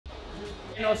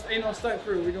Ain't no stunt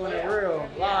crew. We doing it real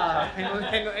live.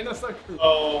 Ain't no stunt crew.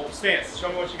 Oh, stance. Show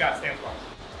me what you got stance-wise.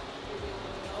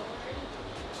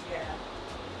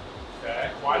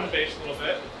 Okay, widen the base a little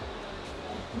bit.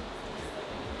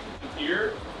 Here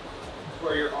is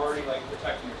where you're already like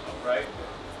protecting yourself, right?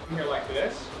 Come here like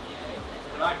this.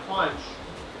 When I punch,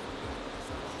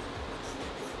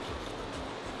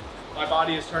 my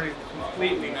body is turning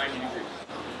completely 90 degrees.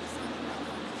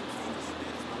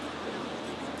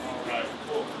 All right,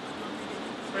 cool.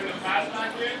 Bring the pads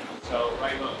back in. So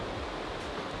right hook,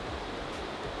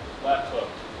 left hook.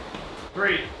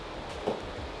 3.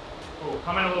 Cool.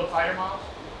 Come in a little tighter, Miles.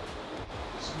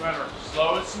 Remember,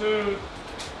 slow and smooth.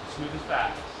 Smooth as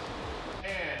fast.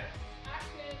 And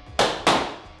Action.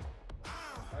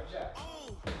 Right jab.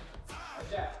 Right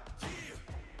jab.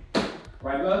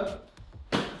 Right hook.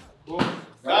 cool.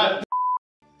 Got it.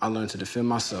 I learned to defend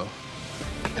myself,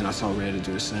 and I taught Red to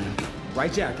do the same.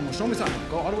 Right jab. Come on, show me something.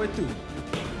 Go all the way through.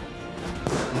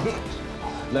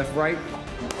 Left, right.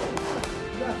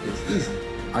 You got this. Easy.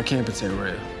 I can't protect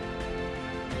Red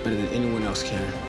better than anyone else can.